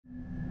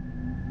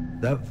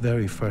That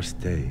very first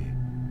day,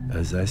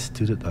 as I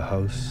stood at the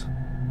house,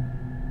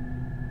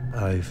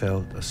 I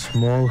felt a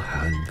small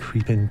hand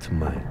creep into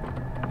mine.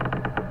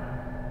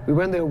 We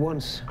went there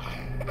once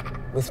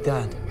with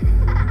Dad.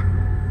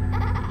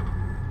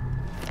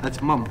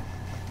 That's Mum,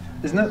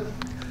 isn't it?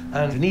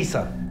 And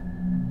Vanessa.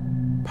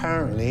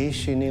 Apparently,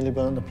 she nearly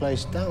burnt the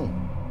place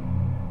down.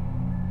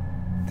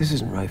 This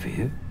isn't right for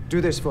you.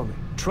 Do this for me.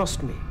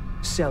 Trust me.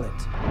 Sell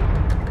it.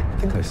 I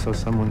think I saw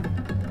someone.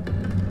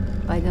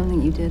 I don't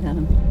think you did,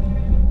 Adam.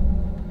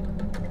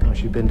 No,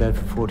 she'd been dead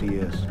for 40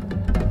 years.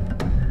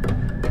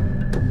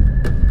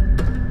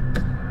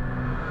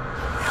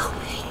 Help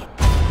me.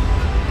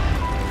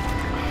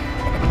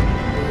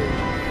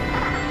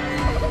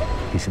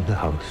 He's in the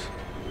house,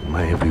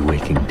 my every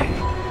waking day.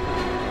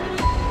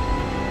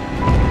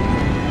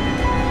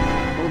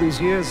 All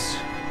these years,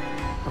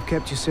 I've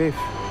kept you safe.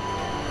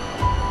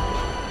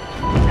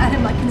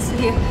 Adam, I can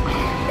see you.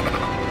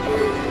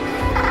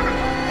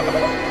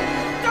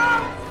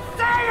 Don't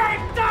say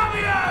it,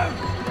 W!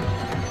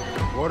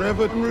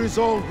 Whatever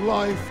unresolved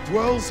life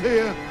dwells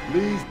here,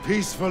 leave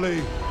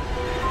peacefully.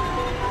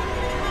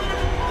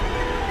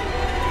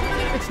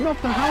 It's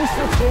not the house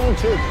that's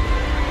haunted.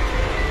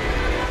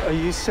 Are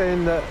you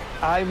saying that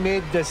I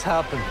made this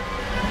happen?